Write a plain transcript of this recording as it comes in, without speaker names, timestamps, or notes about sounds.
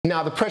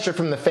Now, the pressure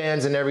from the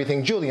fans and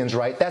everything, Julian's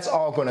right. That's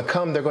all going to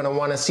come. They're going to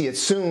want to see it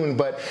soon.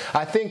 But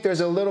I think there's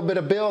a little bit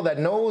of Bill that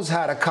knows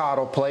how to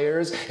coddle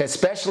players,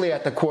 especially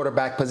at the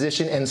quarterback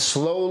position, and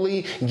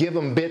slowly give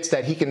them bits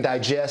that he can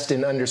digest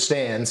and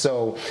understand.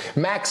 So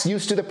Mac's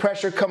used to the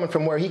pressure coming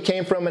from where he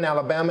came from in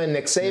Alabama and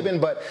Nick Saban,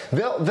 but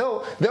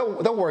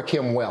they'll work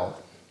him well.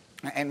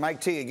 And Mike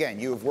T, again,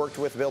 you have worked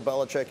with Bill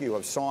Belichick, you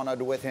have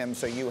saunaed with him,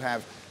 so you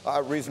have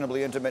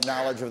reasonably intimate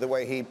knowledge of the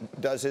way he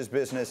does his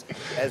business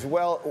as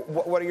well.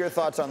 What are your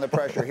thoughts on the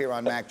pressure here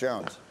on Mac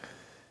Jones?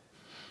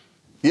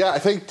 Yeah, I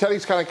think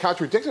Teddy's kind of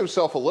contradicted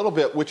himself a little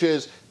bit, which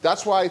is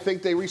that's why I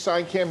think they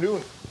re-signed Cam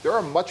Newton. They're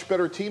a much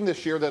better team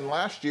this year than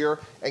last year,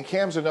 and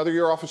Cam's another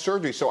year off of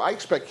surgery. So I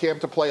expect Cam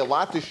to play a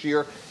lot this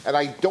year, and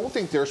I don't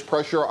think there's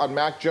pressure on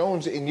Mac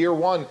Jones in year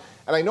one.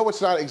 And I know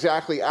it's not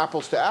exactly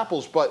apples to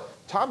apples, but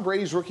Tom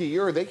Brady's rookie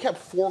year, they kept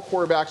 4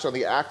 quarterbacks on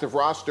the active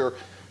roster.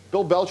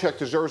 Bill Belichick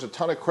deserves a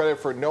ton of credit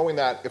for knowing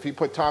that if he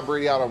put Tom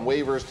Brady out on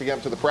waivers to get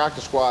him to the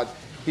practice squad,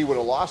 he would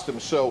have lost him.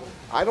 So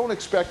I don't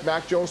expect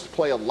Mac Jones to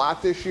play a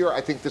lot this year. I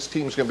think this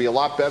team's going to be a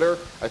lot better.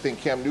 I think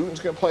Cam Newton's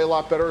going to play a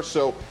lot better.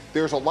 So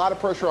there's a lot of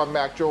pressure on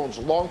Mac Jones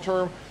long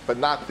term, but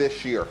not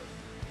this year.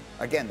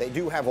 Again, they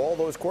do have all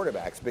those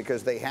quarterbacks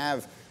because they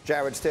have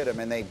Jarrett Stidham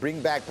and they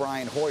bring back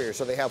Brian Hoyer,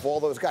 so they have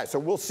all those guys. So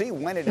we'll see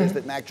when it is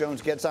that Mac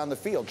Jones gets on the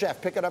field.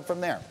 Jeff, pick it up from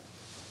there.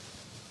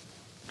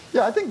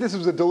 Yeah, I think this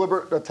was a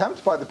deliberate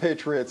attempt by the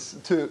Patriots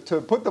to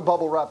put the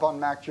bubble wrap on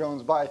Mac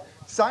Jones by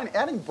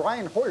adding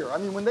Brian Hoyer. I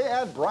mean, when they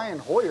add Brian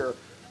Hoyer,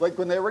 like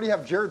when they already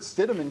have Jarrett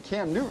Stidham and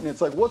Cam Newton,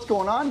 it's like, what's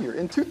going on here?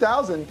 In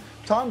 2000,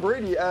 Tom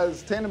Brady,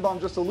 as Tannenbaum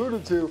just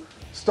alluded to,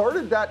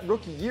 started that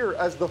rookie year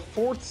as the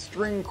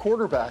 4th-string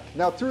quarterback.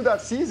 Now, through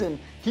that season,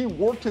 he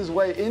worked his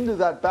way into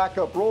that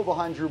backup role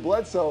behind Drew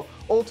Bledsoe,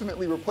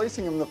 ultimately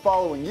replacing him the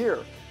following year.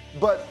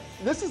 But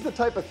this is the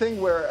type of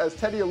thing where, as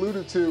Teddy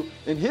alluded to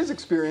in his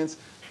experience,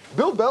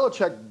 Bill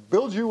Belichick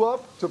builds you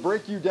up to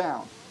break you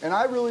down. And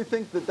I really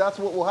think that that's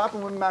what will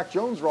happen when Mac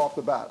Jones are off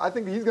the bat. I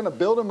think he's going to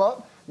build him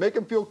up, make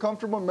him feel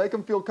comfortable, make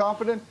him feel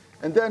confident,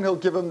 and then he'll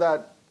give him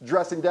that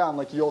dressing down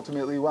like he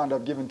ultimately wound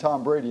up giving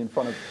Tom Brady in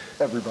front of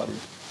everybody.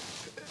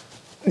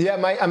 Yeah,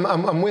 Mike,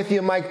 I'm with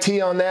you, Mike T,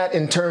 on that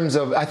in terms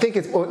of, I think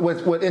it's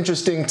what's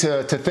interesting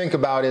to think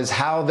about is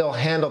how they'll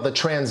handle the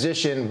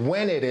transition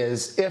when it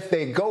is, if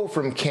they go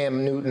from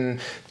Cam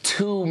Newton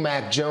to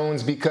Mac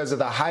Jones because of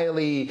the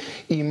highly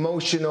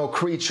emotional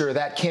creature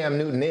that Cam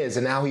Newton is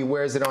and how he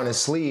wears it on his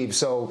sleeve.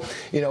 So,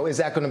 you know, is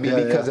that going to be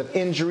because of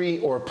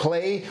injury or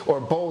play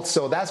or both?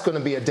 So that's going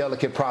to be a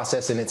delicate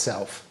process in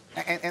itself.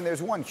 And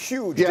there's one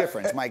huge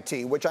difference, Mike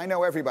T, which I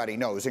know everybody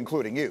knows,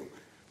 including you.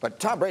 But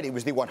Tom Brady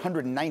was the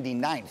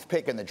 199th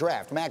pick in the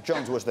draft. Mac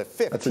Jones was the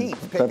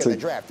 15th pick in the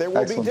draft. There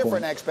will be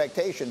different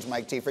expectations,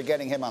 Mike T, for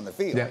getting him on the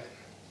field. Yeah.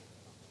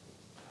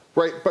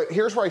 Right, but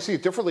here's where I see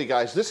it differently,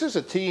 guys. This is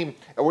a team,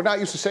 and we're not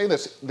used to saying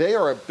this, they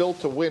are built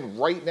to win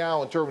right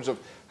now in terms of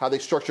how they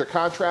structure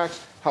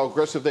contracts, how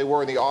aggressive they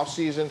were in the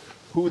offseason,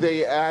 who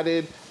they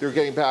added. They're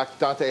getting back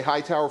Dante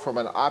Hightower from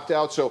an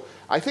opt-out. So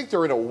I think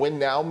they're in a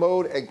win-now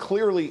mode, and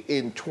clearly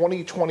in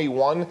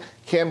 2021,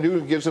 Cam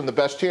Newton gives them the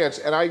best chance.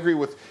 And I agree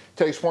with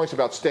Teddy's points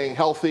about staying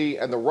healthy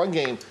and the run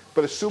game,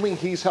 but assuming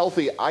he's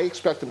healthy, I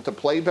expect him to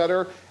play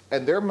better.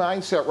 And their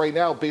mindset right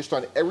now, based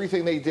on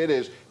everything they did,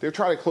 is they're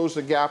trying to close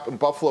the gap in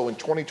Buffalo in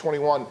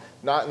 2021,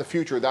 not in the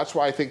future. That's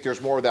why I think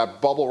there's more of that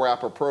bubble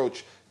wrap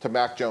approach to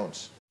Mac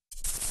Jones.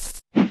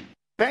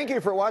 Thank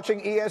you for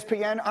watching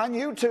ESPN on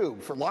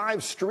YouTube. For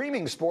live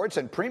streaming sports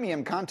and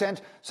premium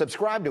content,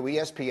 subscribe to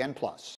ESPN+.